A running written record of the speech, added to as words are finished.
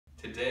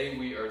Today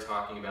we are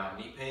talking about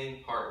knee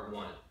pain part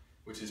 1,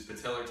 which is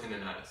patellar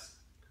tendonitis.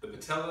 The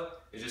patella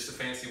is just a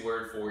fancy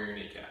word for your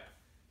kneecap.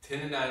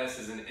 Tendonitis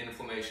is an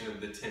inflammation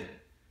of the tendon.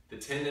 The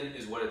tendon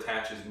is what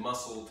attaches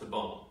muscle to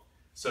bone.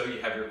 So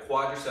you have your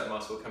quadricep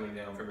muscle coming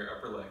down from your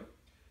upper leg.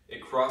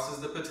 It crosses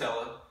the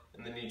patella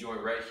and the knee joint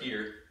right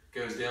here,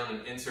 goes down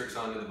and inserts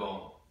onto the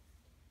bone.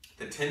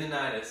 The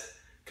tendonitis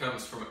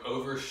comes from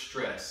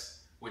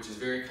overstress, which is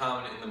very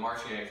common in the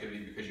marching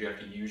activity because you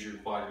have to use your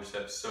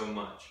quadriceps so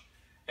much.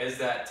 As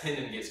that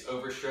tendon gets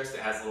overstressed, it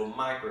has little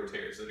micro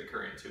tears that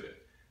occur into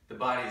it. The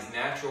body's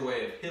natural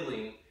way of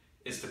healing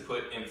is to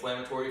put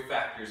inflammatory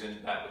factors into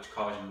that which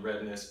cause you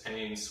redness,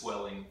 pain,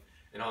 swelling,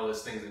 and all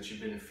those things that you've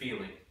been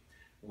feeling.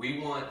 We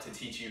want to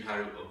teach you how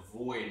to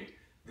avoid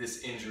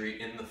this injury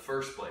in the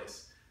first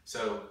place.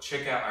 So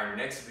check out our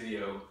next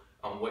video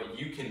on what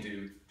you can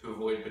do to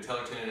avoid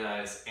patellar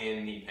tendonitis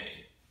and knee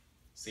pain.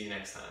 See you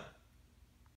next time.